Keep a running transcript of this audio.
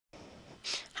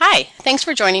Hi, thanks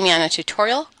for joining me on a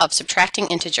tutorial of subtracting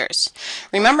integers.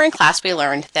 Remember in class we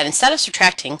learned that instead of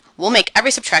subtracting, we'll make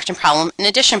every subtraction problem an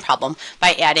addition problem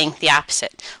by adding the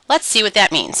opposite. Let's see what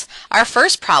that means. Our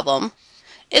first problem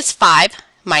is 5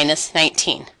 minus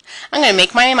 19. I'm going to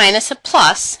make my minus a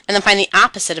plus and then find the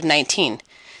opposite of 19.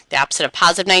 The opposite of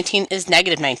positive 19 is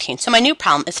negative 19. So my new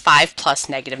problem is 5 plus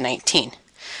negative 19.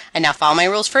 I now follow my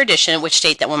rules for addition, which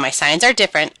state that when my signs are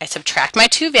different, I subtract my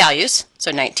two values,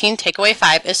 so 19 take away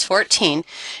 5 is 14,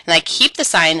 and I keep the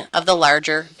sign of the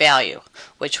larger value,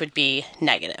 which would be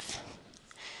negative.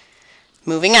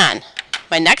 Moving on,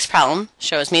 my next problem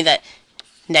shows me that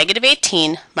negative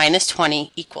 18 minus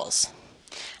 20 equals.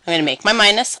 I'm going to make my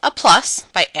minus a plus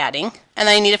by adding, and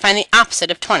then I need to find the opposite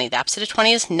of 20. The opposite of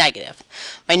 20 is negative.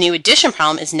 My new addition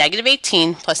problem is negative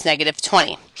 18 plus negative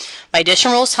 20. My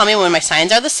addition rules tell me when my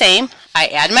signs are the same, I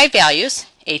add my values,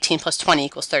 18 plus 20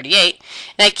 equals 38,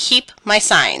 and I keep my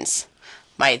signs.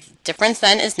 My difference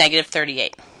then is negative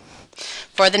 38.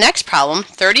 For the next problem,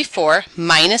 34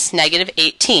 minus negative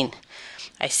 18.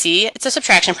 I see it's a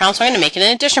subtraction problem, so I'm going to make it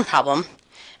an addition problem,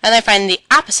 and I find the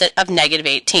opposite of negative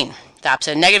 18. The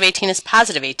opposite of negative 18 is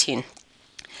positive 18.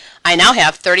 I now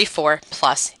have 34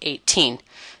 plus 18.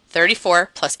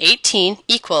 34 plus 18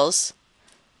 equals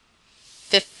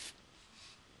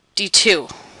 52.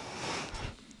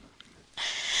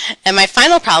 And my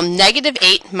final problem, negative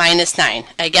 8 minus 9.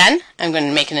 Again, I'm going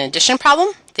to make an addition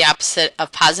problem. The opposite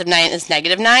of positive 9 is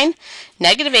negative 9.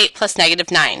 Negative 8 plus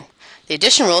negative 9. The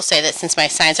addition rules say that since my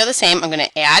signs are the same, I'm going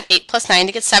to add 8 plus 9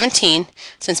 to get 17.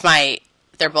 Since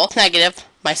they're both negative,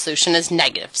 my solution is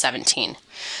negative 17.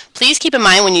 Please keep in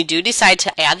mind when you do decide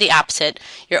to add the opposite,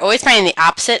 you're always finding the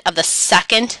opposite of the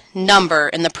second number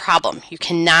in the problem. You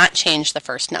cannot change the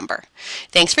first number.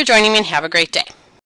 Thanks for joining me and have a great day.